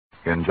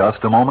In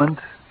just a moment,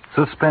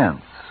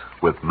 Suspense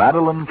with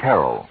Madeline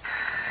Carroll.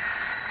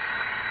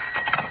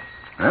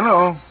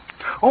 Hello.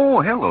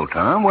 Oh, hello,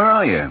 Tom. Where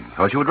are you?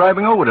 Thought you were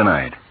driving over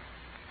tonight.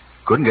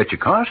 Couldn't get your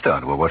car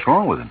started. Well, what's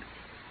wrong with it?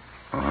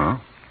 Uh-huh.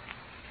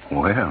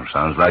 Well,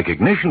 sounds like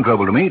ignition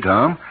trouble to me,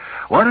 Tom.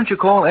 Why don't you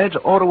call Ed's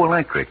Auto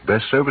Electric,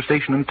 best service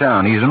station in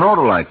town? He's an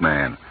Autolite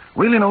man.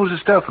 Really knows his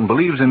stuff and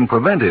believes in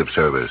preventive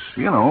service.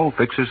 You know,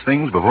 fixes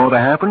things before they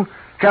happen.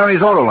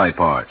 Carries Autolite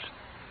parts.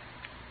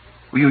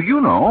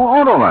 You know,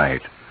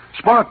 Autolite.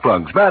 Spark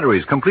plugs,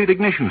 batteries, complete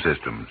ignition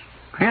systems.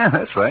 Yeah,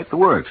 that's right, the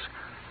works.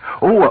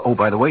 Oh,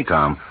 by the way,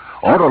 Tom,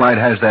 Autolite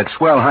has that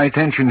swell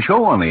high-tension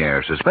show on the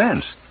air,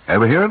 Suspense.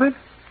 Ever hear of it?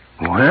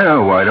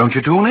 Well, why don't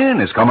you tune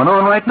in? It's coming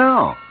on right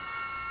now.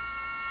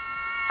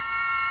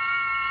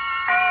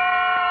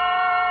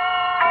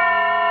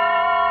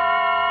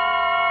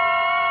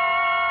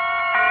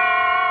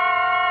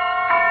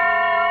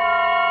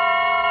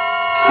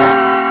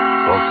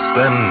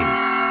 Suspense.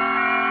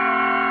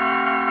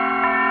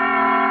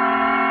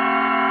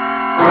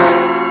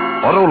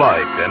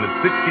 Autolite and its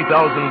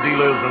 60,000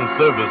 dealers and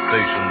service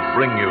stations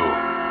bring you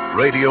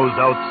radio's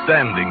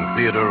outstanding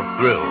theater of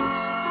thrills.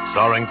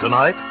 Starring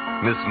tonight,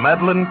 Miss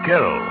Madeline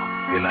Carroll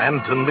in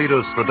Anton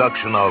Leader's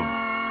production of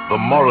The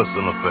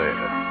Morrison Affair,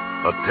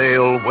 a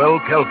tale well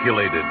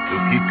calculated to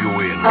keep you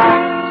in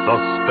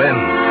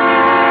suspense.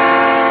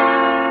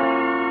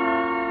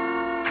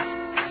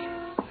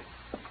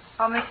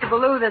 Oh, Mr.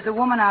 Ballou, there's a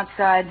woman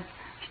outside.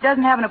 She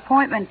doesn't have an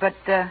appointment, but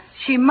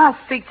she must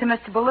speak to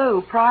Mr.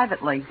 Ballou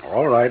privately.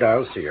 All right,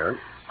 I'll see her.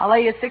 I'll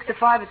lay you 6 to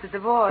 5. It's a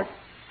divorce.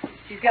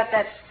 She's got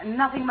that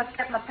nothing much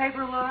get in the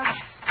paper look.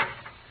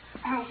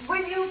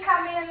 Will you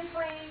come in,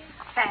 please?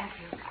 Thank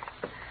you.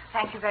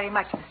 Thank you very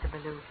much, Mr.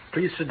 Ballou.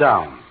 Please sit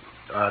down.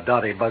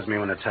 Dottie, buzz me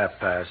when it's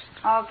past.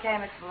 Okay,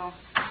 Mr.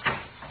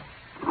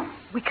 Ballou.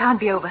 We can't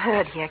be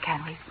overheard here,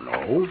 can we?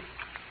 No.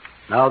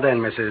 Now then,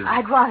 Mrs.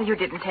 I'd rather you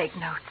didn't take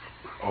notes.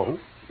 Oh,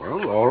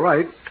 well, all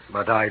right.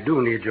 But I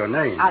do need your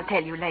name. I'll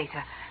tell you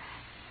later.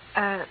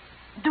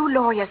 Do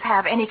lawyers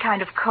have any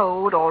kind of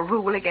code or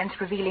rule against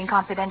revealing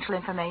confidential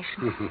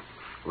information?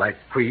 Like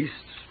priests?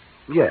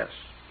 Yes.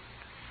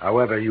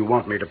 However, you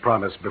want me to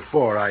promise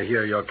before I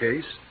hear your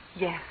case?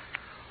 Yes.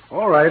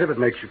 All right, if it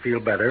makes you feel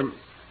better.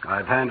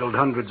 I've handled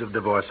hundreds of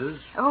divorces.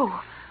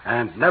 Oh.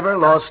 And never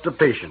lost a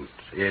patient.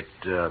 It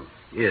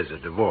is a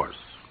divorce.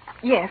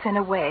 Yes, in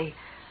a way.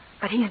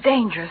 But he's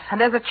dangerous, and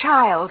there's a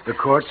child. The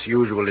courts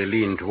usually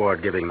lean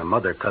toward giving the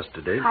mother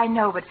custody. I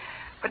know, but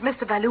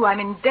Mr. Ballou, I'm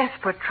in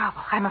desperate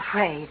trouble. I'm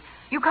afraid.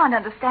 You can't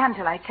understand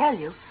till I tell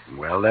you.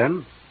 Well,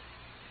 then?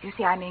 You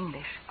see, I'm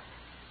English.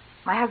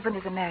 My husband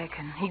is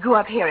American. He grew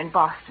up here in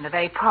Boston, a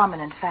very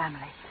prominent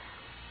family.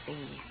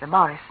 The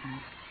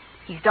Morrisons.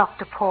 He's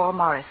Dr. Paul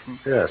Morrison.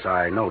 Yes,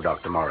 I know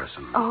Dr.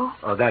 Morrison.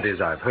 Oh? That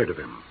is, I've heard of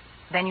him.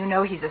 Then you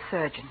know he's a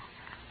surgeon.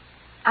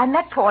 I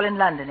met Paul in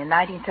London in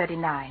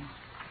 1939.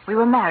 We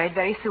were married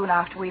very soon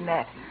after we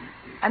met.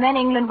 And then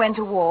England went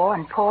to war,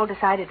 and Paul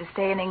decided to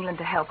stay in England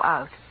to help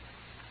out.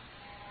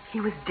 He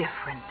was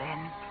different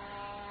then.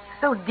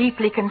 So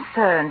deeply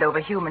concerned over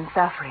human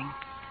suffering.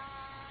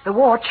 The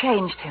war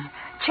changed him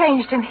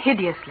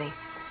hideously.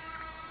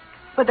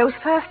 But those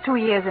first 2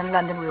 years in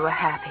London, we were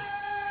happy.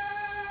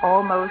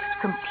 Almost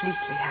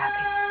completely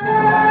happy.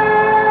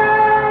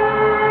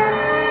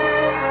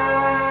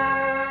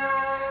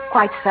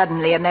 Quite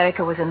suddenly,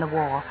 America was in the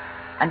war,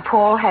 and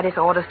Paul had his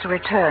orders to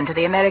return to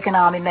the American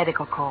Army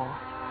Medical Corps.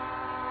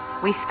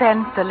 We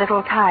spent the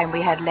little time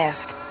we had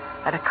left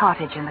at a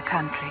cottage in the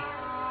country.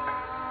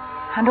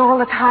 And all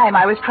the time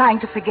I was trying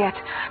to forget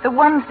the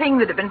one thing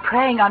that had been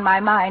preying on my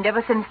mind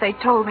ever since they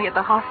told me at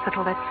the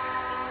hospital but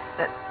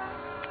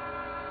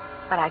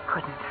I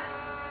couldn't.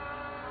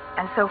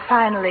 And so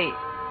finally,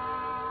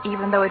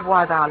 even though it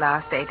was our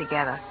last day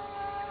together,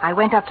 I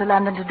went up to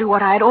London to do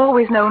what I had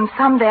always known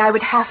someday I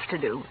would have to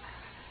do.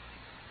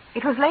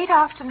 It was late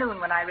afternoon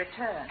when I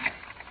returned.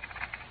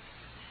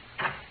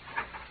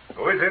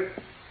 Who is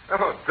it?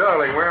 Oh,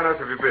 darling, where on earth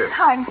have you been?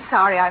 I'm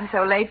sorry I'm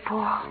so late,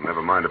 Paul. Oh,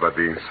 never mind about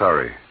being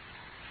sorry.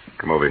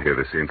 Come over here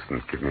this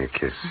instant. Give me a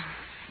kiss.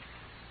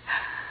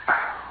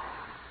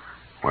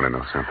 Want to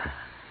know something?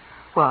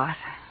 What?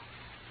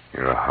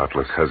 You're a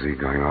heartless hussy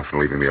going off and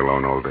leaving me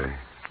alone all day.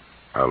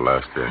 Our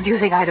last day. Do you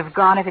think I'd have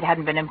gone if it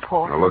hadn't been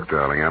important? Now, look,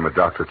 darling, I'm a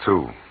doctor,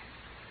 too.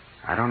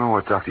 I don't know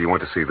what doctor you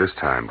went to see this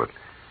time, but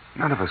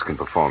none of us can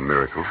perform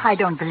miracles. I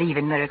don't believe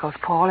in miracles,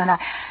 Paul, and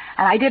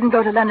I didn't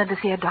go to London to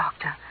see a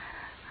doctor.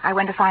 I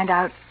went to find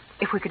out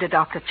if we could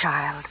adopt a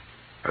child.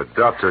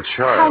 Adopt a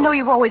child? I know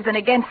you've always been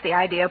against the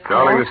idea,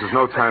 Paul. Darling, this is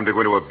no time to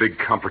go into a big,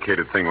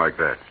 complicated thing like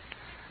that.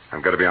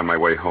 I've got to be on my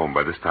way home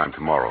by this time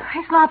tomorrow.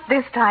 It's not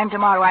this time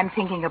tomorrow I'm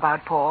thinking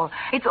about, Paul.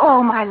 It's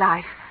all my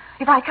life.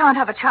 If I can't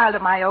have a child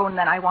of my own,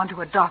 then I want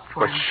to adopt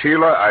one. But,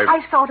 Sheila,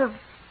 I sort of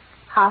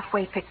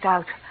halfway picked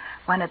out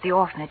one at the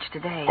orphanage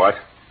today. What?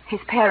 His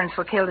parents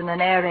were killed in an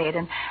air raid,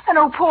 and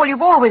oh, Paul,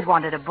 you've always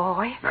wanted a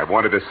boy. I've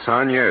wanted a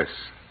son, yes.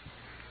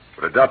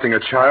 But adopting a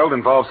child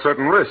involves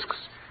certain risks.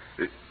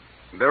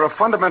 There are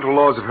fundamental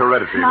laws of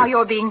heredity. Now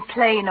you're being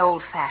plain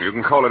old-fashioned. You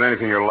can call it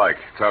anything you like.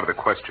 It's out of the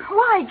question.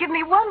 Why? Give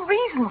me one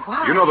reason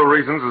why. You know the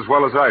reasons as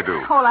well as I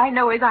do. All I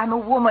know is I'm a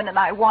woman and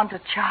I want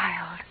a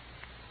child.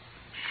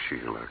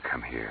 Sheila,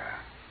 come here.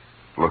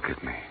 Look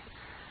at me.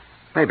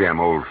 Maybe I'm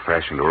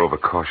old-fashioned or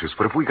overcautious,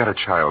 but if we got a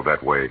child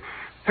that way,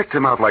 picked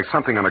him out like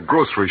something on a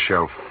grocery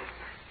shelf,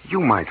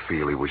 you might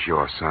feel he was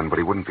your son, but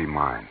he wouldn't be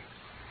mine.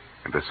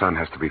 And the son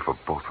has to be for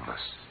both of us,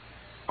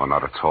 or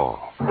not at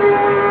all.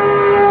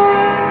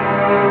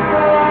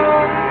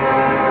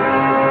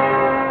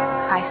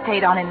 I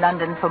stayed on in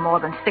London for more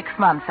than 6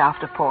 months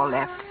after Paul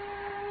left.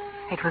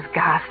 It was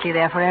ghastly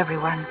there for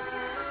everyone.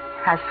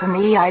 As for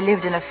me, I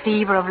lived in a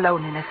fever of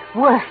loneliness,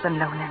 worse than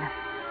loneliness.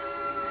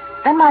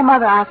 Then my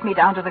mother asked me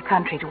down to the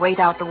country to wait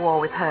out the war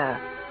with her.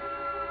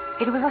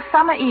 It was a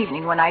summer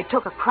evening when I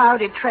took a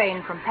crowded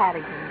train from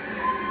Paddington,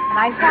 and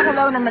I sat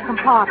alone in the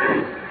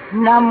compartment,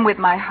 numb with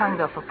my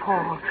hunger for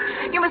Paul.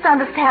 You must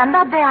understand,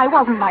 that day I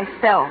wasn't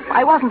myself.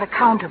 I wasn't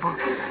accountable.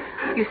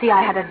 You see,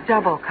 I had a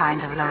double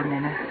kind of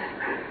loneliness.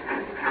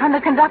 When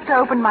the conductor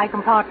opened my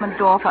compartment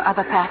door for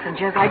other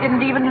passengers, I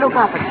didn't even look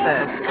up at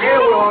first.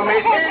 Here we are,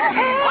 missus.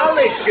 I'll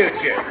shoot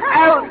you.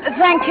 Oh,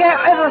 thank you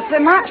ever so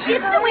much.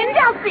 It's the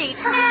window seat.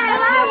 No,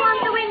 I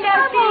want the window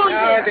seat.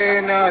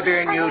 Now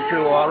then, you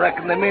two. I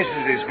reckon the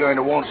missus is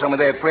going to want some of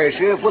that fresh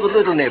air for the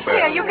little nipper.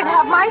 Here, you can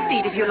have my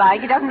seat if you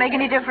like. It doesn't make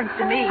any difference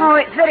to me. Oh,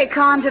 it's very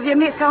kind of you,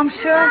 miss, I'm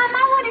sure. Mum,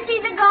 I want to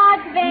see the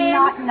guards van.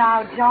 Not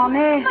now,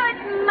 Johnny. But,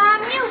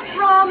 Mum, you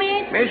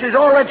promised. Missus,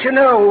 I'll let you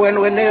know when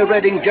we're near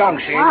Reading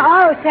Junction.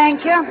 Oh,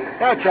 thank you.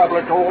 No trouble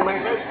at all,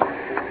 missus.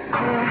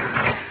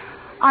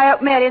 I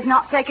hope Mary's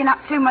not taking up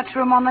too much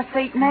room on the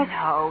seat, miss.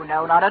 No,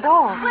 not at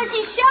all. Well,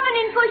 she's shoving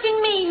and pushing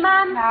me,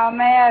 Mum. Now,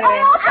 Mary.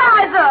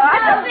 Either. I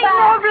don't think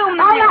more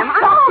room than him. I'm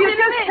Stop, you holding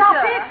just it.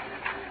 stop it.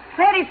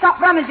 Mary, stop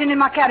rummaging in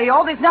my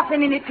carry-all. There's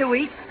nothing in it to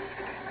eat.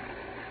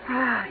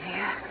 Oh,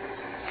 dear.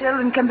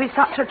 Children can be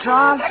such a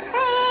trial.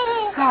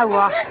 Now,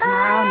 what?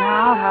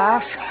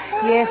 Now, hush.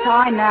 Yes,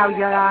 I know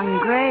you're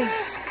hungry.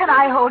 Can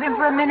I hold him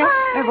for a minute?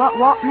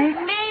 What, miss?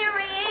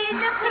 Mary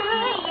the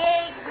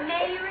pig.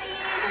 Mary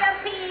the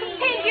pig.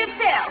 Pig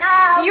yourself.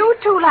 You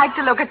two like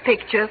to look at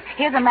pictures.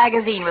 Here's a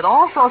magazine with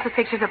all sorts of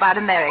pictures about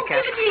America.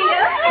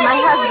 My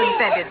husband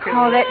sent it to me.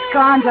 Oh, that's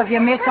kind of you,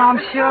 miss, I'm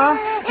sure.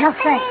 Now,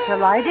 thanks, the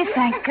lady.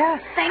 Thank her.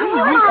 Thank you,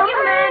 Mum.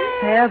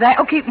 Well,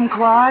 that'll keep them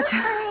quiet.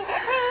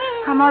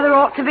 Her mother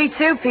ought to be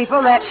two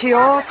people, that she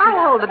ought.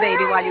 I'll hold the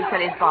baby while you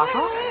fill his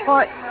bottle.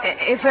 But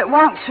if it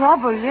won't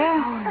trouble you.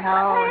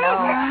 Oh, no.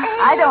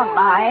 I don't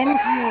mind.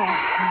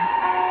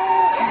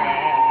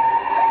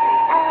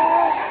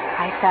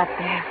 I sat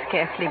there,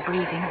 scarcely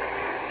breathing,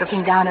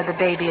 looking down at the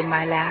baby in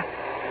my lap.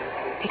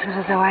 It was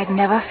as though I'd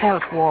never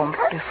felt warmth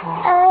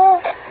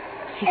before.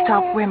 He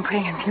stopped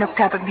whimpering and looked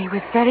up at me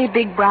with very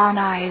big brown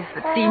eyes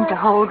that seemed to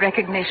hold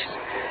recognition.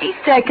 He's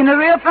taken a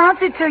real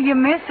fancy to you,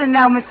 miss, and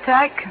no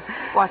mistake.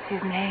 What's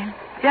his name?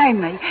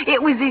 Jamie.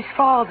 It was his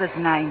father's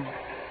name.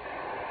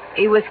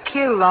 He was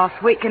killed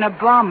last week in a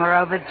bomber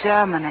over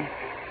Germany.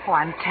 Oh,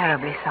 I'm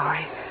terribly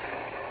sorry.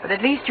 But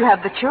at least you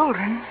have the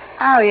children.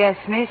 Oh, yes,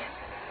 miss.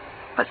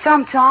 But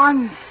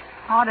sometimes,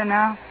 I don't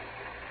know,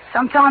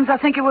 sometimes I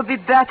think it would be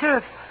better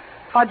if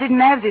I didn't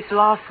have this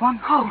last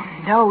one. Oh,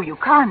 no, you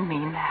can't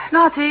mean that.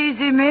 Not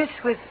easy, miss,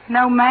 with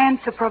no man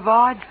to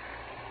provide.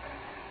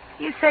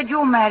 You said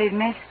you're married,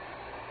 miss.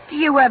 Do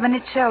you have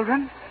any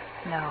children?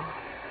 No,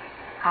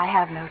 I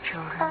have no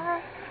children.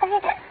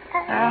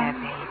 Yeah,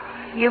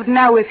 baby. You'd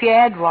know if you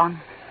had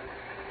one.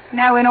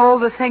 Knowing all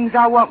the things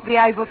I won't be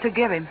able to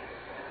give him.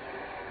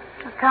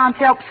 I can't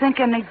help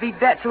thinking he'd be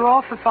better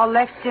off if I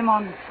left him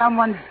on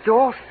someone's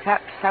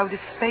doorstep, so to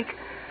speak.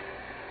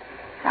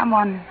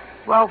 Someone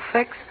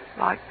well-fixed,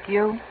 like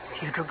you.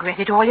 You'd regret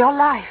it all your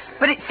life.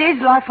 But it's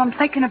his life I'm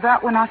thinking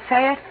about when I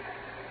say it.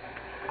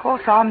 Of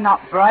course, I'm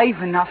not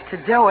brave enough to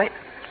do it.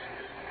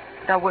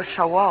 But I wish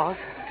I was.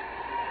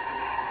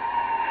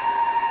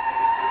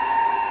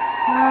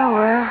 Oh,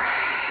 well.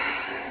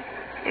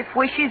 If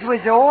wishes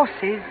was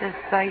horses, as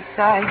they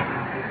say.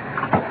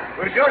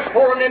 We're just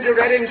pulling into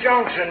Reading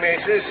Junction,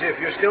 missus, if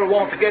you still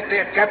want to get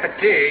that cup of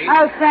tea.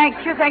 Oh, thank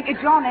you,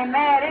 Johnny.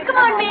 Mary. Come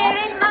on,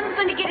 Mary. Mum's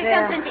going to get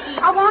us something to eat.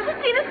 I want to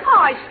see the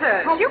pies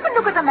first. Well, you can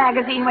look at the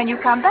magazine when you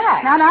come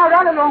back. Now,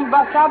 run along,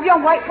 Buster. You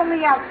wait for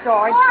me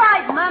outside. All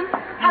right, Mum.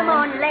 Come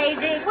on,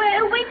 lady.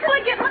 Well, wait till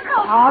I get my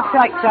coat. I'll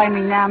take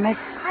Jamie now, miss.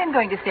 I'm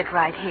going to sit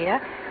right here.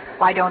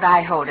 Why don't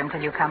I hold him till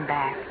you come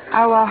back?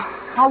 Oh,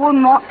 I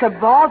wouldn't want to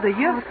bother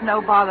you. It's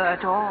no bother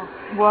at all.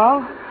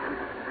 Well,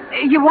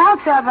 you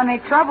won't have any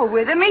trouble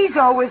with him. He's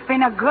always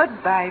been a good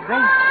baby.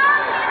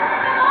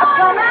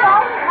 Come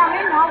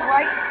in, I'll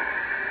wait.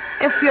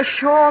 If you're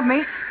sure,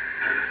 miss.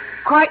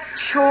 Quite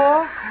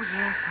sure? Oh,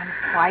 yes, I'm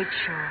quite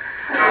sure.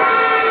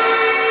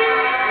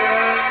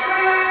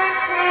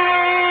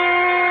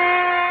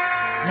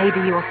 Maybe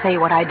you'll say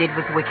what I did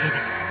was wicked,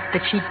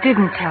 that she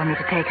didn't tell me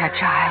to take her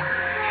child.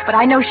 But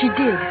I know she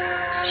did.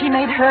 She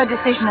made her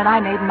decision and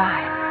I made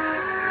mine.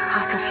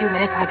 After a few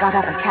minutes, I got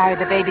up and carried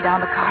the baby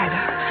down the corridor.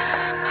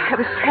 I I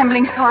was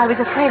trembling so I was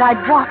afraid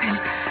I'd drop him.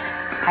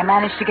 I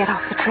managed to get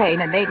off the train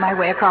and made my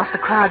way across the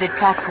crowded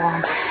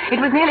platform. It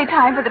was nearly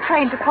time for the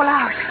train to pull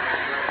out.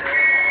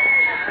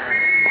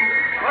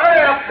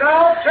 Hurry up,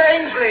 girl.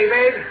 Train's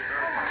leaving.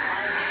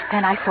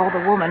 Then I saw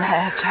the woman,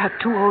 her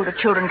two older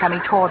children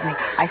coming toward me.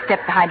 I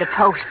stepped behind a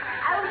post.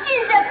 Oh,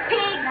 she's a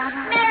pig.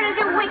 Mary's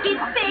a wicked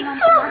pig.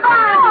 Too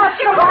bad. Oh,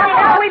 come on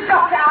now. We've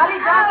got to hurry.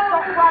 Don't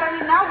stop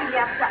worrying now. We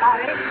have to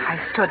hurry. I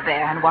stood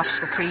there and watched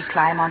the three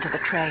climb onto the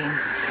train.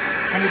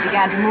 Then he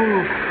began to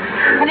move.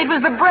 And it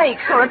was the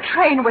brakes or a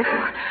train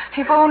whistle.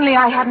 If only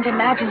I hadn't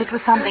imagined it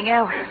was something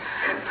else.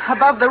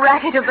 Above the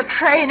racket of the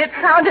train, it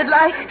sounded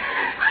like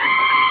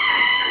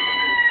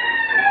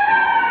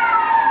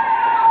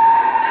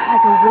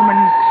a woman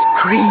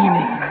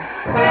screaming.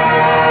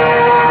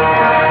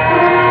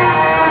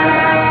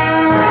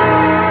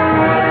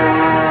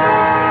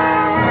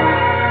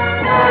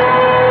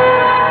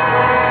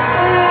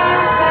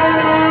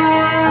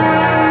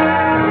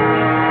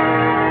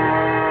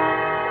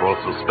 For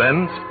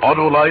Suspense,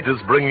 Autolite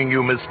is bringing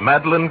you Miss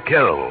Madeline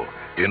Carroll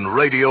in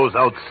radio's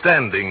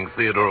outstanding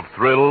theater of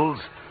thrills,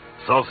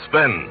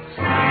 Suspense.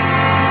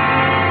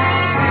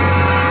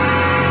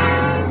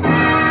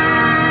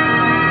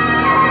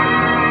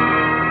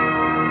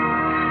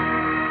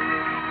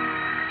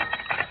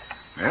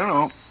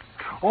 Hello.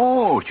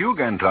 Oh, it's you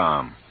again,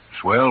 Tom.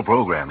 Swell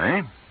program,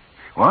 eh?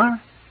 What?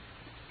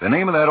 The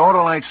name of that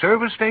Autolite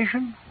service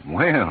station?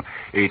 Well,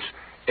 it's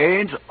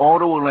Ed's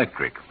Auto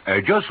Electric.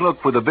 Just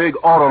look for the big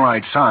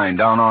Autolite sign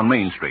down on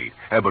Main Street.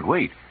 But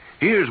wait,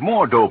 here's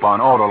more dope on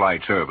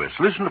Autolite service.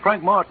 Listen to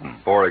Frank Martin.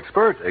 For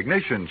expert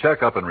ignition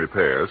checkup and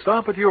repair,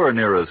 stop at your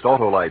nearest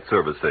Autolite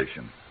service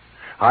station.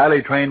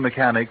 Highly trained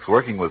mechanics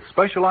working with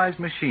specialized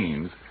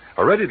machines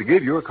are ready to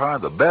give your car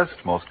the best,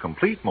 most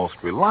complete, most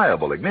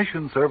reliable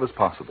ignition service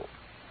possible.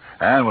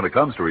 And when it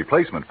comes to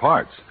replacement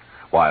parts,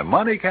 why,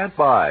 money can't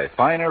buy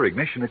finer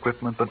ignition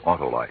equipment than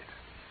Autolite.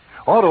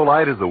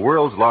 Autolite is the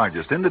world's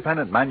largest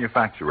independent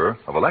manufacturer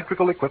of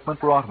electrical equipment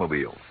for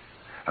automobiles.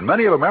 And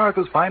many of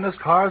America's finest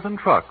cars and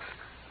trucks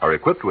are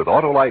equipped with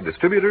Autolite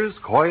distributors,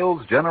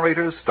 coils,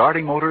 generators,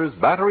 starting motors,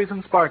 batteries,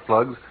 and spark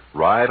plugs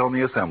right on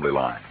the assembly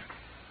line.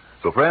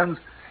 So, friends,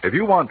 if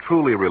you want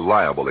truly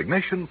reliable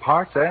ignition,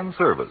 parts, and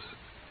service,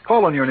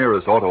 call on your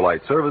nearest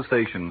Autolite service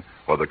station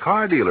or the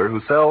car dealer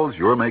who sells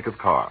your make of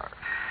car.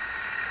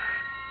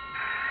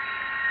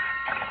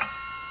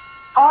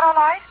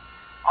 Autolite?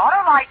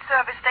 Autolite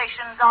service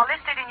stations are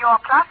listed in your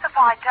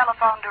classified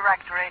telephone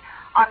directory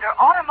under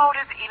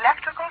Automotive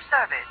Electrical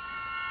Service.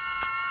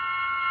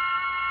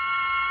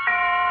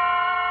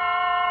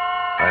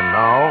 And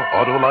now,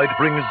 Autolite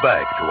brings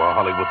back to our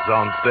Hollywood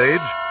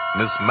soundstage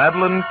Miss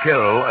Madeline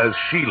Carroll as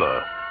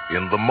Sheila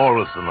in The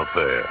Morrison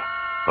Affair.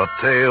 A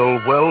tale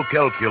well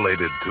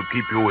calculated to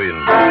keep you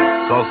in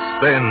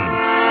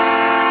suspense.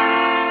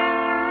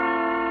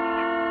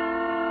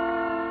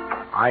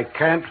 I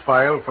can't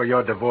file for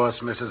your divorce,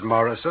 Mrs.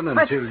 Morrison,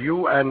 until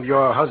you and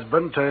your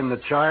husband turn the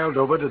child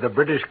over to the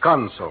British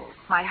consul.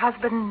 My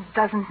husband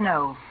doesn't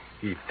know.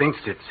 He thinks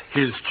it's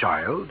his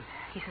child.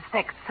 He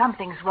suspects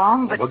something's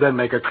wrong, but... Well, then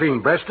make a clean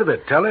breast of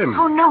it. Tell him.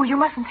 Oh, no, he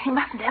mustn't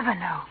ever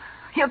know.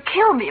 He'll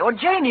kill me or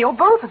Jamie or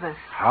both of us.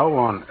 How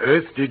on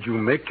earth did you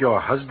make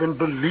your husband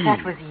believe?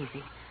 That was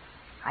easy.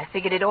 I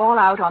figured it all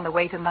out on the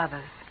way to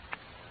Mother's.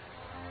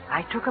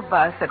 I took a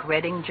bus at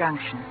Reading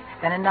Junction,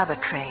 then another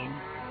train.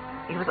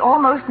 It was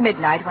almost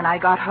midnight when I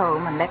got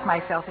home and let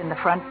myself in the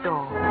front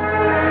door.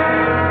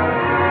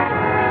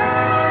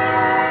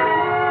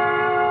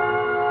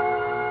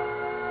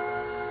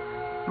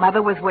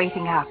 Mother was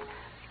waiting up.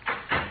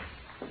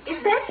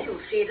 Is that you,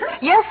 Sheila?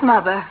 Yes,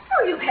 Mother.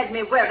 Oh, you had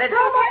me worried.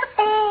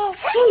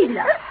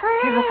 Sheila.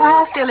 Is the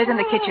fire still lit in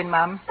the kitchen,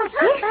 Mum?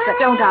 But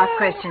don't ask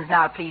questions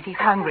now, please. He's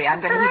hungry.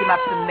 I'm going to heat him up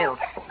some milk.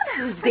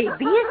 Whose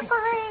baby is it?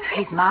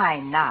 He's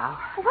mine now.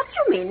 What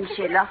do you mean,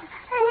 Sheila?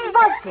 Who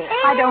was it?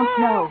 I don't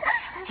know.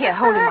 Here,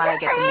 hold him while I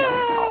get the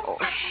milk. Oh,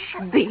 shh,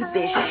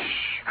 baby,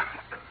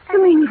 shh.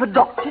 You mean you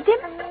adopted him?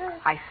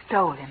 I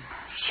stole him.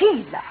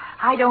 Sheila.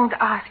 I don't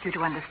ask you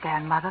to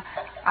understand, Mother.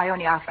 I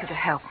only ask you to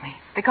help me.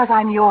 Because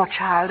I'm your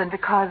child and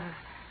because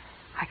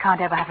I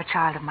can't ever have a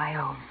child of my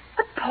own.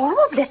 But Paul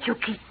won't let you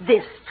keep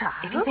this child.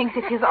 If he thinks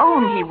it's his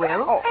own, he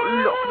will. Oh,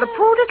 look, the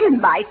poor little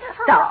mite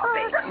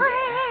starving.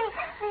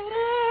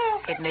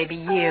 It may be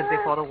years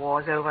before the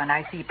war's over and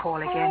I see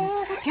Paul again.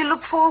 He'll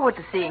look forward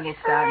to seeing his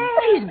son.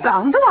 But he's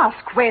bound to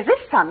ask where his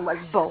son was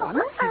born.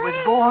 He was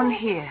born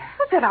here.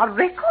 But there are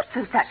records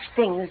of such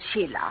things,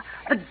 Sheila.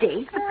 The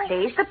date, the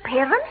place, the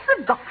parents,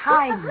 the doctor.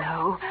 I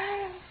know.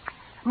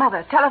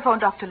 Mother, telephone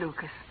Dr.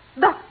 Lucas.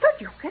 Dr.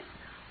 Lucas?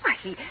 Why,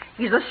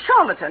 he's a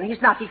charlatan.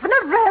 He's not even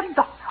a real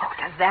doctor. Oh,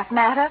 does that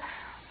matter?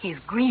 He's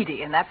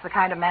greedy, and that's the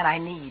kind of man I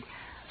need.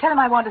 Tell him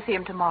I want to see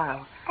him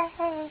tomorrow.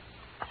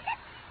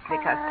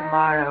 Because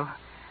tomorrow,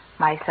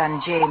 my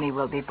son Jamie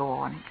will be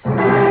born.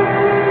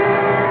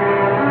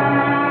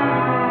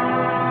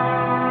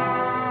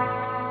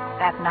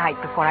 That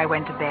night, before I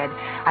went to bed,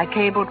 I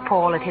cabled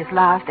Paul at his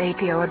last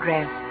APO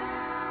address.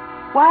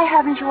 Why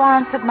haven't you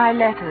answered my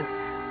letters?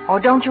 Or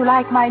don't you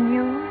like my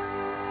news?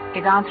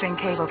 His answering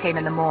cable came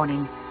in the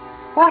morning.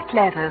 What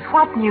letters?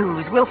 What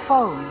news? We'll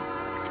phone.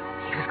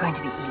 It was going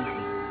to be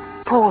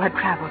easy. Paul had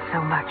traveled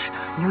so much.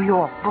 New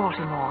York,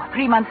 Baltimore,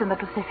 3 months in the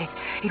Pacific.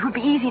 It would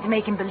be easy to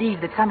make him believe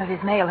that some of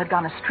his mail had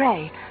gone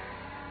astray.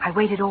 I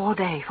waited all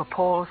day for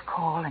Paul's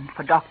call and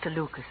for Dr.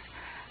 Lucas.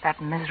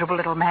 That miserable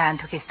little man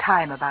took his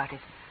time about it.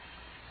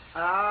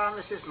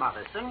 Mrs.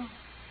 Morrison,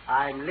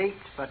 I'm late,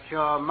 but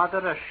your mother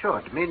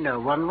assured me no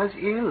one was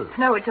ill.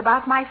 No, it's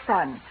about my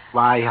son.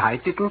 Why, I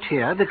didn't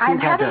hear that I'm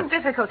you had having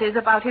difficulties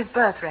about his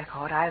birth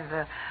record.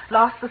 I've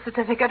lost the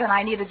certificate and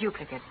I need a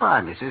duplicate.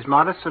 Why, Mrs.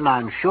 Morrison,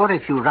 I'm sure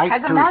if you write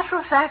As a matter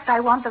of fact, I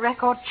want the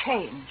record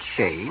changed.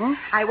 Changed?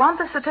 I want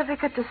the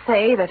certificate to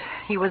say that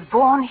he was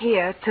born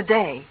here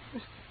today.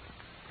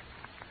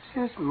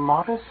 Mrs.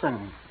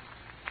 Morrison.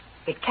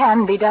 It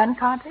can be done,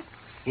 can't it?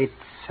 It's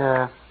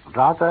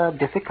rather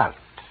difficult.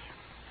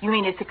 You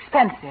mean it's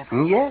expensive?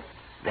 Yes,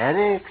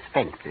 very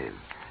expensive.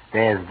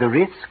 There's the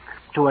risk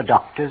to a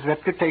doctor's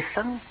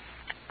reputation.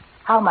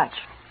 How much?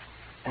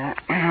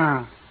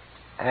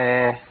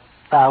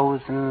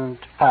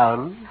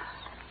 £1,000.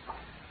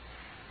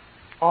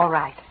 All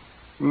right.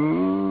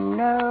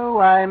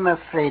 No, I'm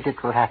afraid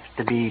it will have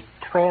to be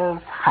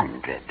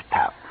 £1,200.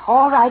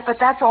 All right, but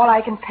that's all I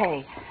can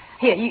pay.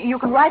 Here, you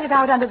can write it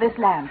out under this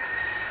lamp.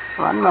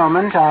 One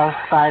moment, I'll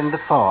find the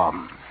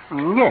form.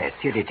 Yes,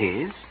 here it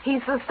is.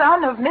 He's the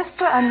son of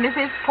Mr. and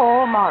Mrs.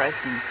 Paul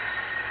Morrison.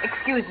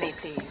 Excuse me,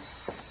 please.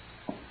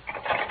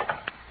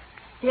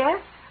 Yes?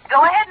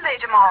 Go ahead,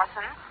 Major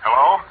Morrison.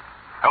 Hello?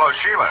 Hello,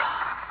 Sheila.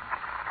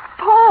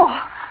 Paul,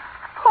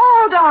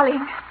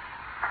 darling.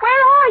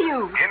 Where are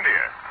you?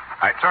 India.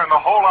 I turned the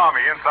whole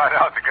army inside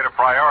out to get a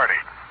priority.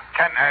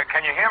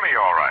 Can you hear me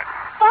all right?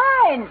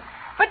 Fine.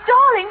 But,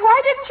 darling, why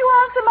didn't you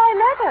answer my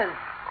letters?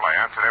 Well, I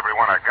answered every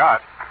one I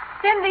got.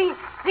 Then the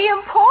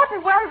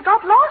important ones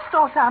got lost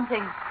or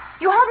something.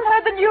 You haven't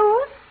heard the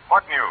news?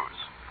 What news?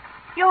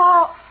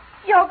 You're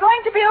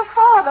going to be a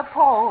father,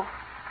 Paul.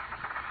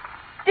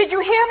 Did you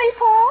hear me,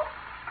 Paul?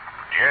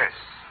 Yes.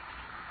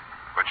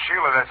 But,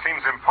 Sheila, that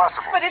seems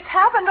impossible. But it's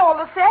happened all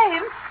the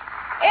same.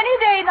 Any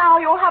day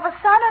now you'll have a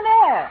son and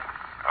heir.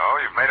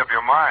 Oh, you've made up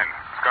your mind.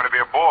 It's going to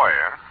be a boy,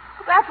 eh?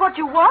 That's what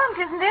you want,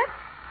 isn't it?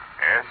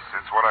 Yes,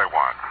 it's what I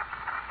want.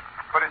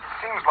 But it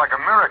seems like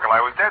a miracle.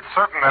 I was dead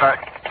certain that I...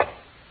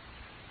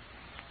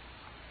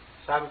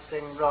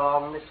 Something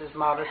wrong, Mrs.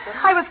 Morrison?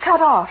 I was cut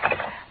off.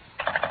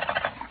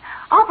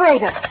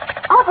 Operator!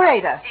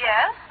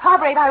 Yes?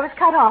 Operator, I was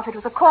cut off. It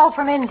was a call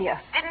from India.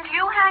 Didn't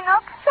you hang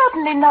up?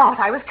 Certainly not.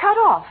 I was cut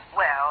off.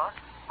 Well,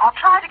 I'll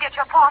try to get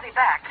your party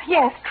back.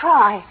 Yes,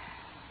 try.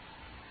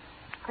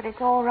 But it's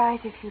all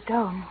right if you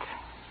don't.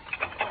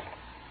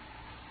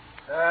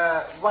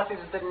 What is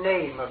the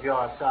name of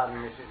your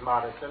son, Mrs.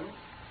 Morrison?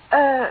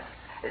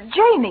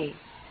 Jamie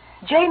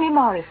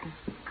Morrison.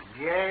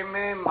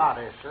 Jamie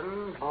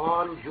Morrison,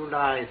 born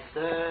July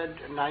 3rd,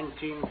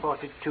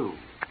 1942.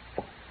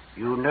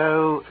 You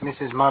know,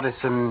 Mrs.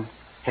 Morrison,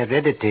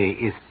 heredity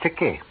is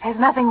tricky. There's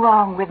nothing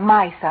wrong with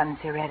my son's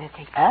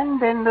heredity. And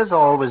then there's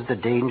always the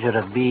danger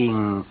of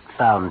being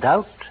found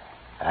out,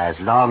 as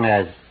long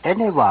as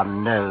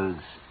anyone knows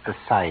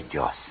beside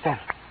yourself.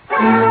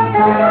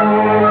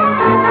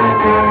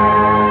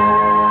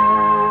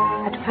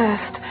 At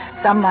first,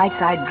 some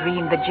nights I'd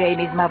dreamed that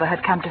Jamie's mother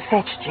had come to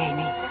fetch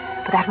Jamie.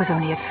 But that was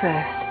only at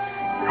first.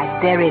 I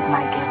buried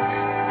my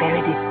guilt,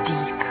 buried it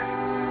deep.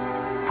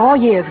 4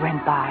 years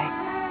went by.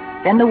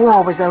 Then the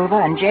war was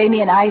over, and Jamie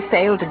and I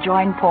sailed to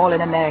join Paul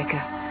in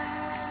America.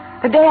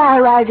 The day I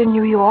arrived in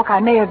New York, I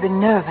may have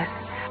been nervous,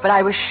 but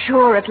I was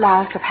sure at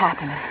last of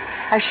happiness,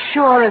 as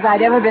sure as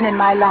I'd ever been in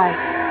my life.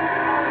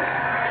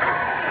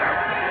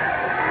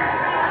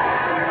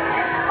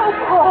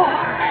 Oh,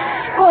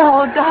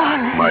 Paul,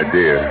 darling. My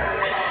dear.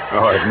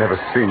 Oh, I've never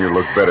seen you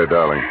look better,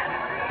 darling.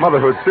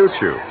 Motherhood suits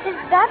you. Is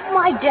that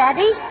my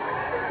daddy?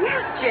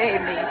 Yes,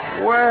 Jamie.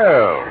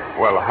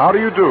 Well, how do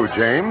you do,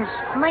 James?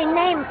 My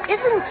name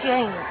isn't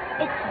James.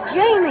 It's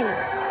Jamie.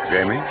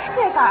 Jamie?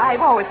 Yes,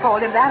 I've always called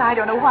him that. I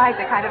don't know why.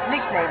 It's a kind of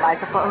nickname, I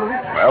suppose.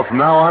 Well,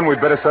 from now on,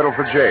 we'd better settle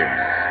for James.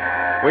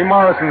 We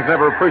Morrisons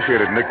never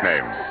appreciated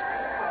nicknames.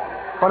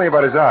 Funny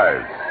about his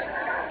eyes.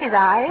 His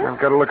eyes? I've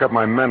got to look up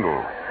my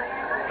Mendel.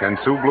 Can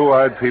two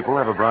blue-eyed people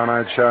have a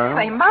brown-eyed child?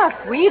 They must.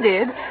 We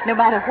did, no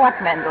matter what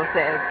Mendel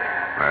says.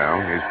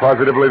 Well, he's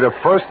positively the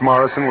first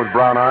Morrison with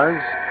brown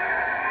eyes.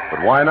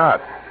 But why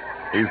not?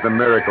 He's the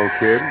miracle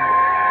kid.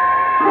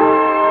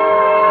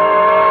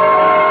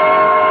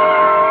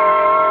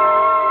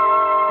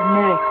 The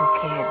miracle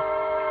kid.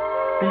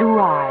 Blue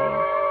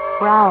eyes,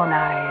 brown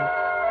eyes.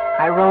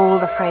 I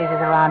rolled the phrases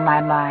around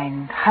my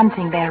mind,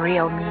 hunting their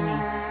real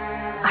meaning.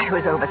 I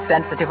was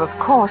oversensitive, of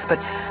course, but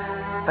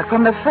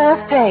from the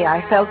first day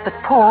I felt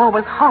that Paul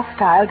was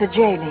hostile to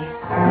Jamie.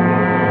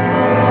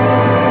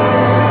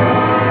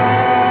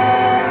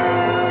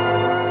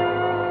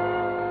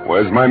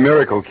 Where's my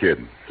miracle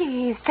kid?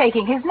 He's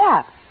taking his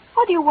nap.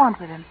 What do you want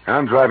with him?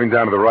 I'm driving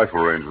down to the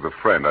rifle range with a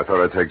friend. I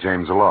thought I'd take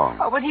James along.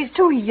 Oh, but he's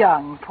too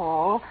young,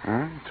 Paul.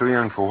 Too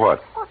young for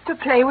what? Well, To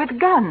play with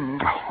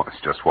guns. Oh, that's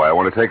just why I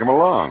want to take him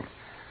along.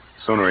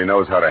 The sooner he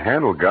knows how to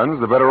handle guns,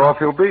 the better off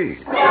he'll be.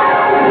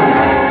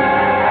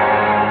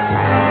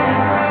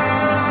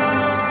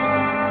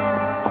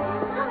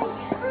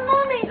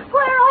 Mommy,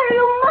 where are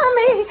you,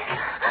 Mommy?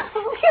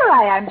 Here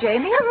I am,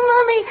 Jamie.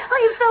 Mommy,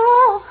 I fell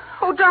off.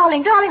 Oh,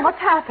 darling, what's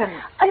happened?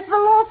 I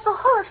fell off the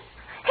horse.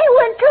 He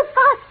went too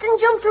fast and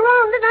jumped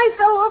around, and I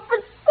fell off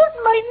and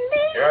put my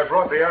knee. Yeah, I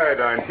brought the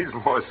iodine. He's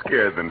more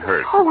scared than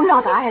hurt. Oh,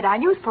 not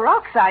iodine. Use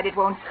peroxide. It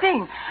won't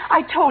sting.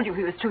 I told you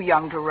he was too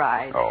young to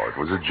ride. Oh, it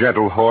was a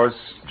gentle horse.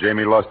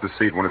 Jamie lost the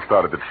seat when it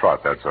started to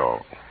trot, that's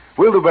all.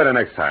 We'll do better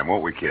next time,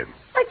 won't we, kid?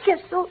 I guess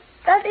so,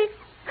 Daddy.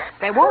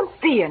 There won't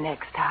be a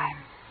next time.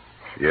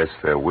 Yes,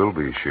 there will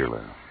be,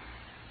 Sheila.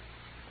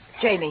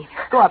 Jamie,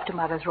 go up to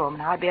Mother's room,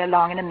 and I'll be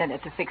along in a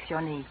minute to fix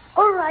your knee.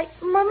 All right,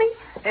 Mommy.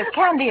 There's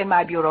candy in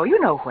my bureau. You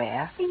know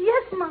where.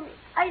 Yes, Mommy,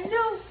 I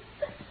know.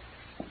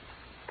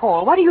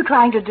 Paul, what are you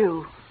trying to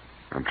do?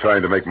 I'm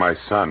trying to make my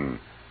son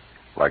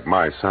like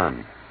my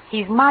son.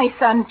 He's my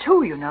son,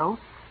 too, you know.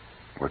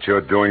 What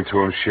you're doing to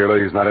him, Sheila,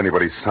 he's not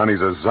anybody's son.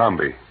 He's a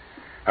zombie.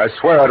 I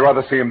swear I'd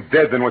rather see him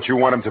dead than what you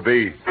want him to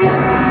be.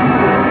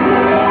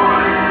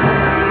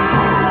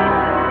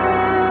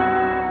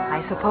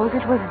 I suppose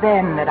it was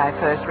then that I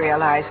first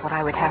realized what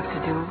I would have to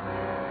do.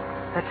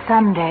 That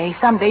someday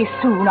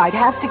soon, I'd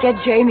have to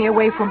get Jamie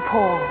away from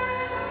Paul.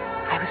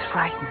 I was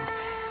frightened.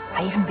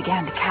 I even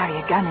began to carry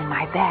a gun in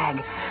my bag,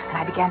 and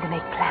I began to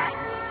make plans.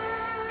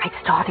 I'd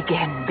start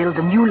again, build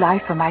a new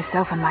life for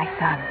myself and my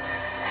son.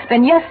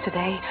 Then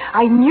yesterday,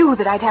 I knew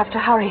that I'd have to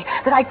hurry,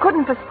 that I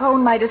couldn't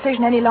postpone my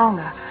decision any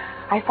longer.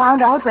 I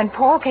found out when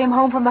Paul came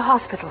home from the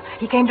hospital.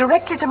 He came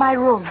directly to my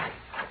room.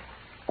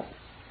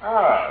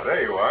 Ah,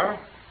 there you are.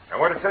 I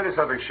want to tell you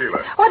something,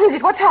 Sheila. What is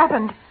it? What's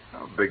happened?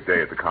 A big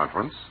day at the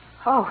conference.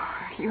 Oh,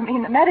 you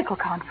mean the medical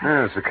conference?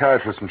 Yeah, a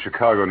psychiatrist from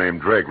Chicago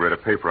named Drake read a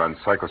paper on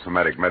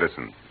psychosomatic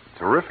medicine.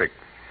 Terrific.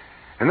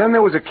 And then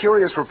there was a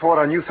curious report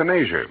on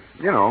euthanasia.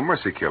 You know,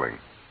 mercy killing.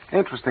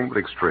 Interesting but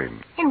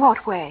extreme. In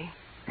what way?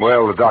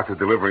 Well, the doctor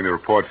delivering the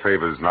report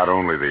favors not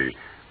only the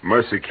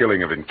mercy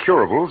killing of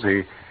incurables,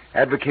 he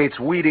advocates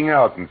weeding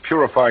out and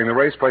purifying the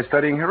race by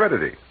studying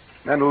heredity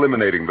and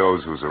eliminating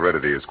those whose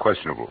heredity is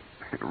questionable.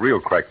 Real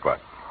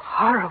crackpot.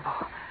 Horrible.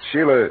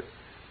 Sheila,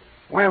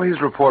 while his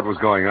report was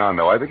going on,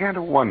 though, I began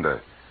to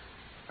wonder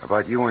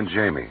about you and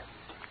Jamie.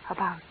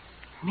 About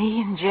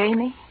me and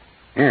Jamie?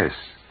 Yes.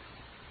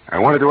 I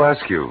wanted to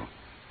ask you,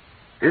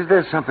 is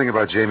there something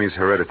about Jamie's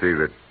heredity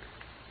that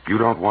you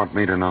don't want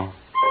me to know?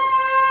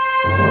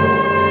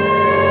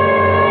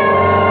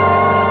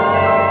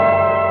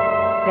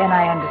 Then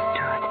I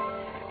understood.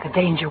 The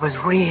danger was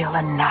real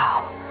and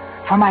now.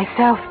 For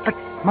myself, but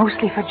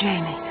mostly for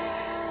Jamie.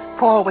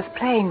 Paul was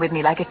playing with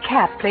me like a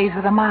cat plays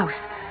with a mouse.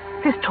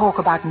 This talk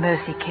about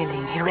mercy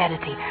killing,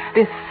 heredity,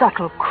 this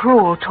subtle,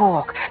 cruel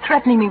talk,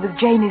 threatening me with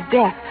Jamie's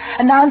death,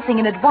 announcing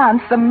in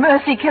advance the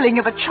mercy killing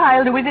of a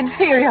child who is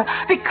inferior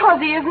because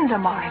he isn't a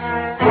Morrison.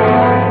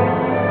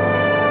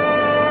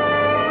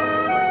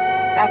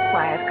 That's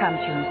why I've come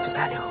to you, Mr.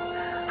 Ballou.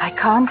 I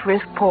can't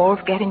risk Paul's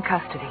getting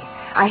custody.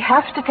 I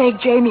have to take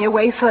Jamie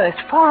away first,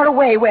 far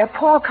away where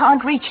Paul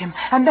can't reach him,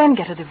 and then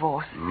get a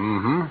divorce.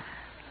 Mm-hmm.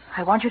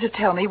 I want you to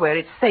tell me where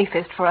it's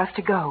safest for us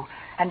to go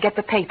and get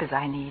the papers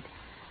I need.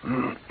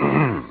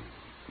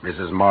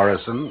 Mrs.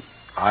 Morrison,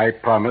 I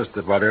promised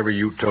that whatever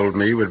you told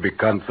me would be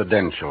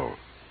confidential.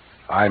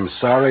 I'm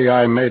sorry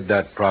I made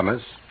that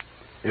promise.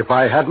 If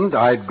I hadn't,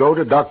 I'd go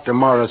to Dr.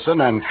 Morrison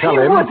and tell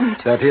him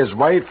that his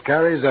wife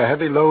carries a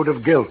heavy load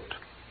of guilt.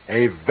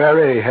 A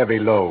very heavy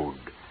load.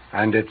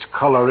 And it's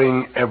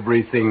coloring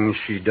everything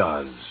she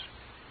does.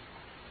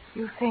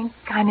 You think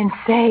I'm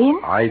insane?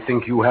 I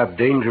think you have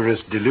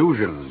dangerous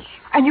delusions.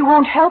 And you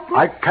won't help me?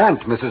 I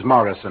can't, Mrs.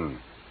 Morrison.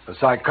 A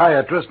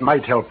psychiatrist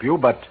might help you,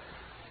 but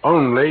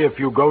only if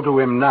you go to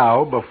him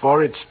now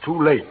before it's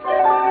too late.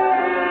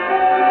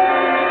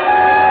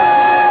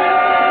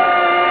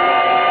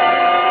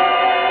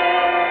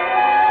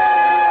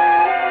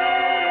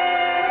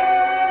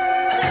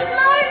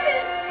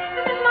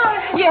 Mrs.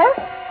 Morrison. Yes?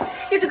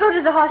 You have to go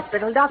to the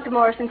hospital. Dr.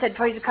 Morrison said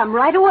for you to come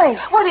right away.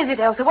 What is it,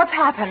 Elsa? What's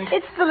happened?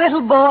 It's the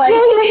little boy.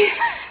 Jamie.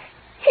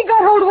 He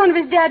got hold of one of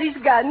his daddy's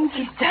guns.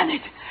 He's done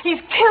it. He's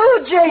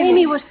killed Jamie.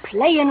 Jamie was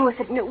playing with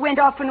it, and it went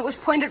off when it was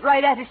pointed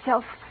right at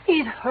itself.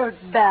 He's hurt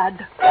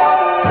bad.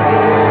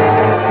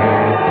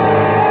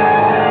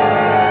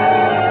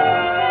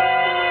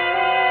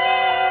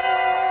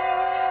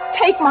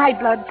 Take my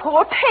blood,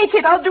 Paul. Take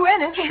it. I'll do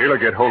anything. Sheila,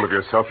 get hold of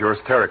yourself. You're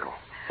hysterical.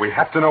 We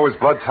have to know his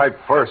blood type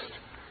first.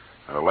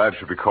 The lab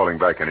should be calling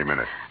back any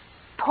minute.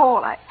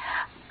 Paul,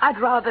 I'd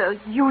rather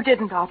you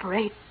didn't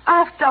operate.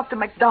 Ask Dr.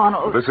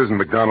 McDonald. Well, this isn't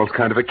McDonald's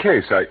kind of a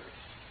case.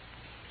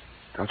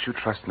 Don't you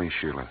trust me,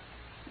 Sheila?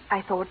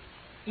 I thought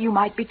you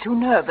might be too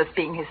nervous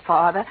being his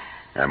father.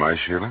 Am I,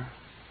 Sheila?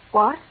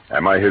 What?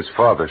 Am I his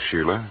father,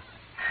 Sheila?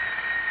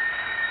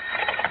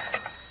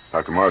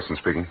 Dr. Morrison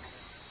speaking.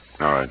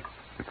 All right.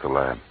 It's the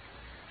lab.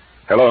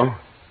 Hello?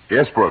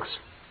 Yes, Brooks.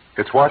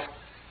 It's what?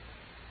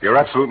 You're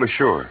absolutely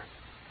sure?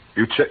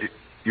 You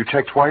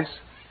checked twice?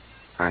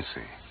 I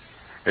see.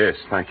 Yes,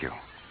 thank you.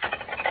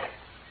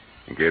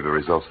 You gave the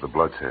results of the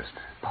blood test.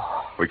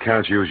 We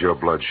can't use your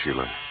blood,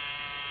 Sheila.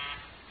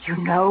 You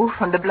know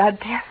from the blood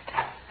test?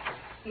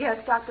 Yes,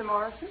 Dr.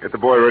 Morrison? Get the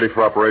boy ready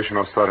for operation.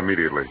 I'll start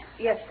immediately.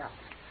 Yes,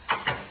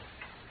 Doctor.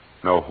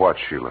 No, what,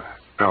 Sheila?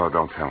 No,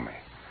 don't tell me.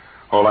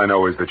 All I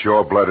know is that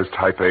your blood is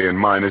type A and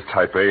mine is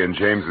type A and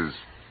James is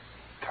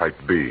type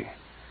B.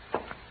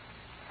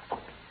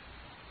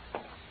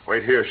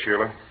 Wait here,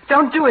 Sheila.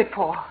 Don't do it,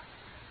 Paul.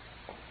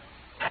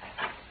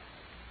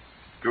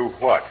 Do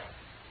what?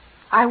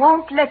 I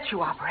won't let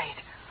you operate.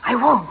 I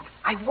won't.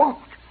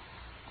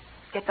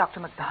 Get Dr.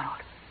 McDonald.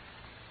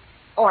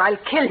 Or I'll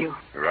kill you.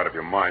 You're out of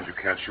your mind. You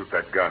can't shoot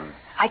that gun.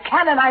 I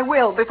can and I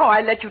will before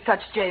I let you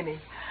touch Jamie.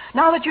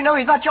 Now that you know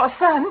he's not your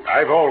son.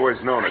 I've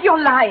always known it.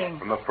 You're lying.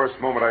 From the first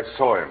moment I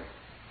saw him.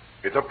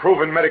 It's a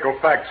proven medical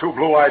fact. Two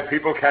blue-eyed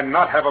people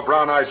cannot have a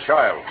brown-eyed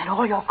child. And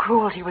all your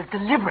cruelty was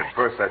deliberate. At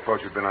first I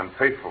thought you'd been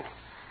unfaithful.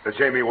 That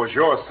Jamie was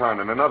your son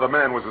and another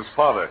man was his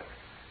father.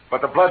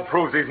 But the blood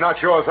proves he's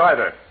not yours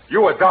either.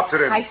 You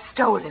adopted him. I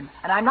stole him,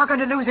 and I'm not going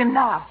to lose him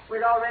now.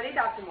 We're all ready,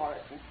 Dr.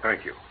 Morrison.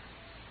 Thank you.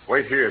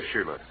 Wait here,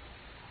 Sheila.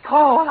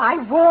 Paul, I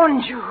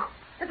warned you.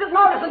 Mrs.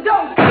 Morrison,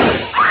 don't!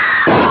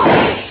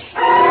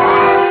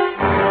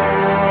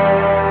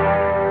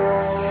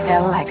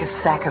 Fell like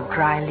a sack of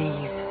dry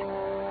leaves,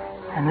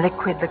 and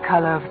liquid the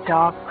color of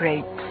dark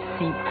grapes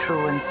seeped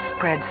through and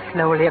spread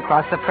slowly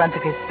across the front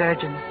of his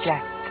surgeon's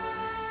jacket.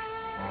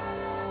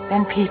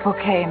 Then people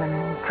came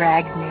and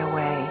dragged me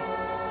away.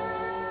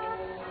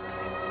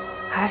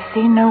 I've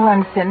seen no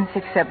one since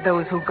except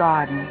those who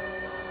guard me,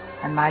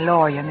 and my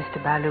lawyer,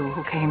 Mr. Ballou,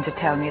 who came to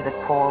tell me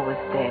that Paul was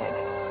dead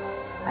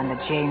and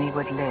that Jamie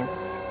would live.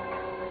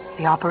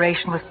 The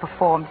operation was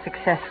performed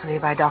successfully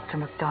by Dr.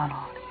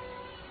 McDonald.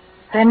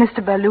 Then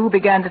Mr. Ballou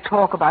began to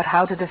talk about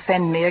how to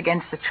defend me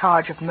against the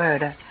charge of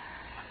murder.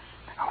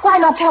 Why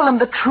not tell them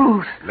the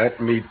truth? Let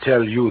me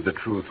tell you the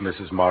truth,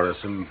 Mrs.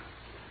 Morrison.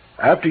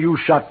 After you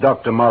shot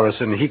Dr.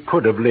 Morrison, he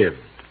could have lived.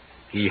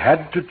 He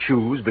had to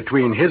choose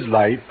between his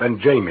life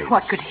and Jamie's.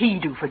 What could he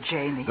do for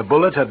Jamie? The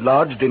bullet had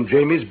lodged in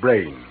Jamie's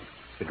brain.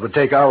 It would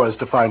take hours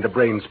to find a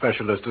brain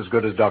specialist as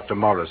good as Dr.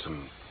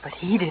 Morrison. But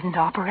he didn't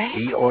operate.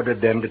 He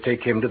ordered them to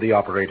take him to the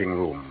operating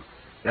room.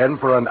 Then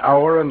for an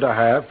hour and a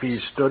half, he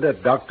stood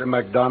at Dr.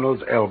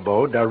 McDonald's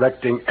elbow,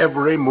 directing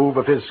every move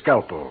of his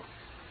scalpel.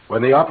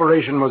 When the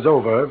operation was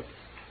over,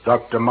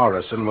 Dr.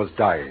 Morrison was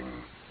dying.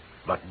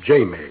 But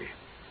Jamie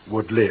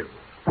would live.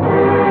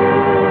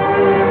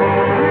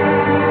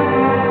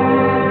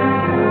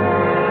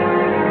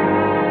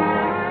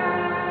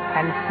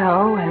 And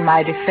so, in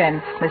my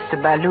defense,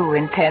 Mr. Ballou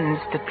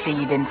intends to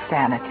plead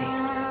insanity.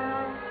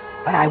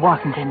 But I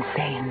wasn't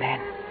insane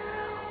then.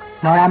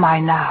 Nor am I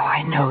now,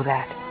 I know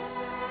that.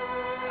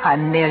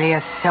 I'm merely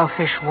a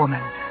selfish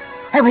woman.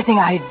 Everything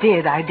I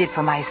did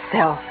for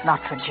myself,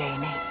 not for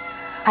Jamie.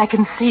 I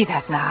can see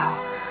that now.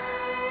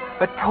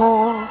 But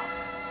Paul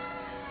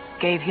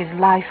gave his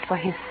life for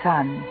his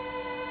son.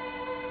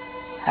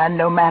 And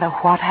no matter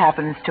what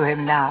happens to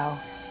him now,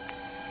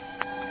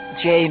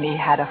 Jamie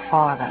had a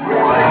father.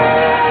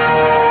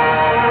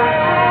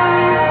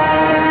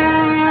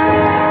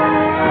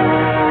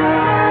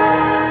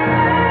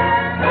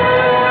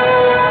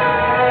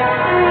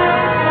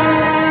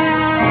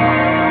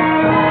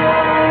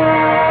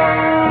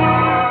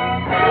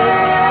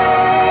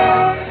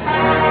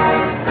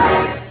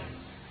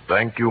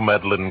 Thank you,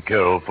 Madeline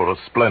Carroll, for a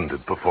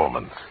splendid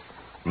performance.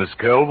 Miss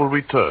Carroll will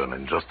return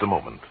in just a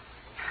moment.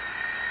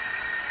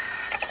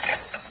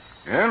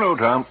 Hello,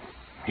 Tom.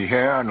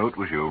 Yeah, I knew it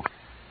was you.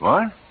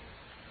 What?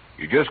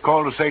 You just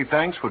called to say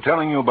thanks for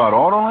telling you about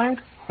Autolite?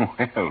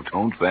 Well,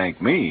 don't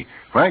thank me.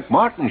 Frank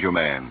Martin's your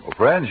man. Well,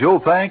 friends, you'll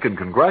thank and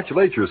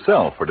congratulate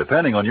yourself for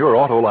depending on your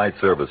Autolite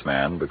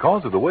serviceman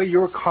because of the way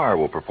your car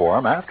will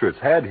perform after it's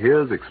had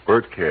his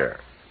expert care.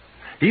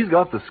 He's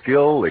got the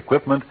skill,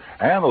 equipment,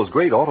 and those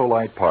great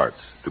Autolite parts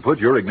to put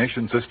your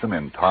ignition system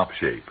in top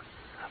shape.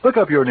 Look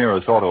up your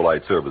nearest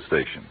Autolite service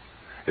station.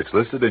 It's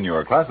listed in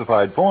your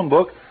classified phone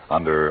book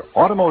under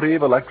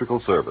Automotive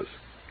Electrical Service.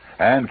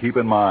 And keep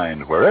in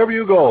mind, wherever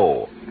you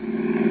go,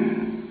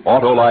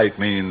 Autolite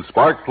means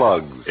spark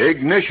plugs.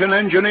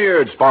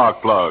 Ignition-engineered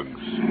spark plugs.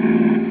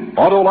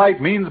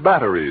 Autolite means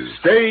batteries.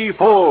 Stay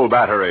full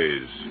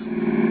batteries.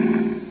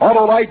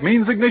 Autolite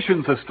means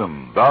ignition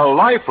system. The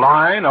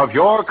lifeline of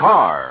your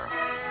car.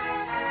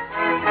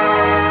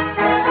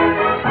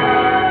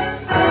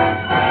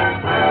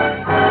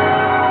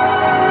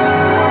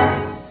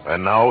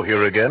 And now,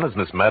 here again is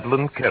Miss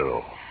Madeline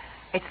Carroll.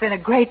 It's been a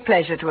great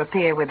pleasure to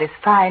appear with this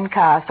fine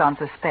cast on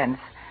Suspense.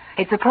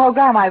 It's a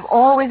program I've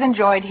always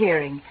enjoyed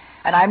hearing,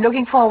 and I'm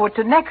looking forward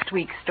to next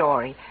week's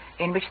story,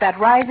 in which that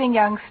rising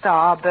young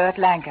star, Burt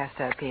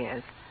Lancaster,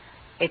 appears.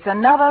 It's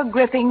another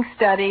gripping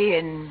study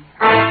in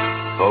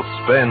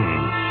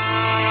Suspense.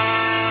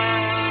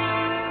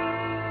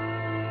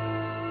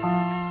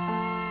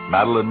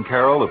 Madeline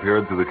Carroll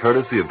appeared through the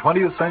courtesy of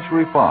 20th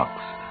Century Fox,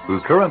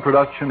 whose current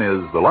production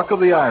is The Luck of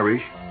the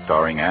Irish,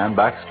 starring Ann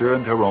Baxter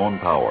and Tyrone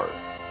Power.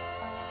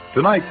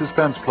 Tonight's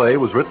suspense play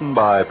was written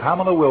by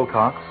Pamela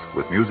Wilcox,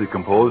 with music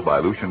composed by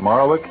Lucian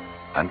Morowick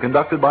and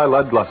conducted by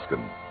Lud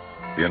Gluskin.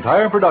 The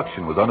entire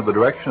production was under the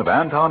direction of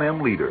Anton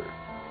M. Leader.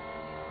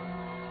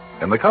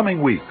 In the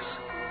coming weeks,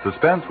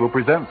 Suspense will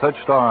present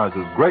such stars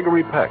as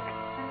Gregory Peck,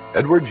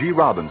 Edward G.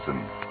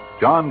 Robinson,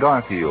 John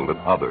Garfield, and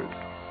others.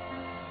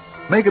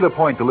 Make it a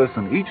point to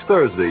listen each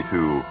Thursday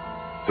to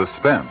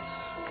Suspense,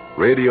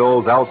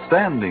 radio's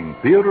outstanding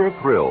theater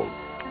of thrills.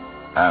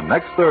 And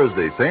next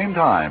Thursday, same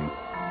time,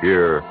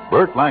 hear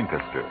Burt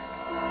Lancaster.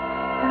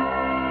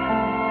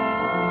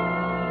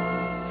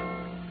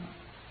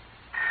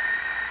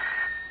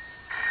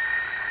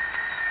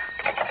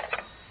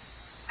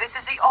 This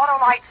is the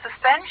Autolite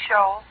Suspense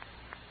Show.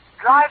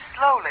 Drive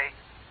slowly.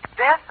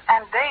 Death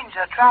and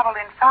danger travel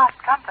in fast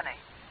company.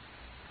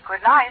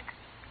 Good night.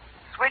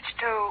 Switch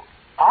to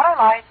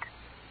Autolite.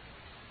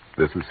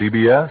 This is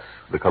CBS,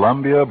 the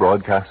Columbia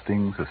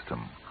Broadcasting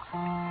System.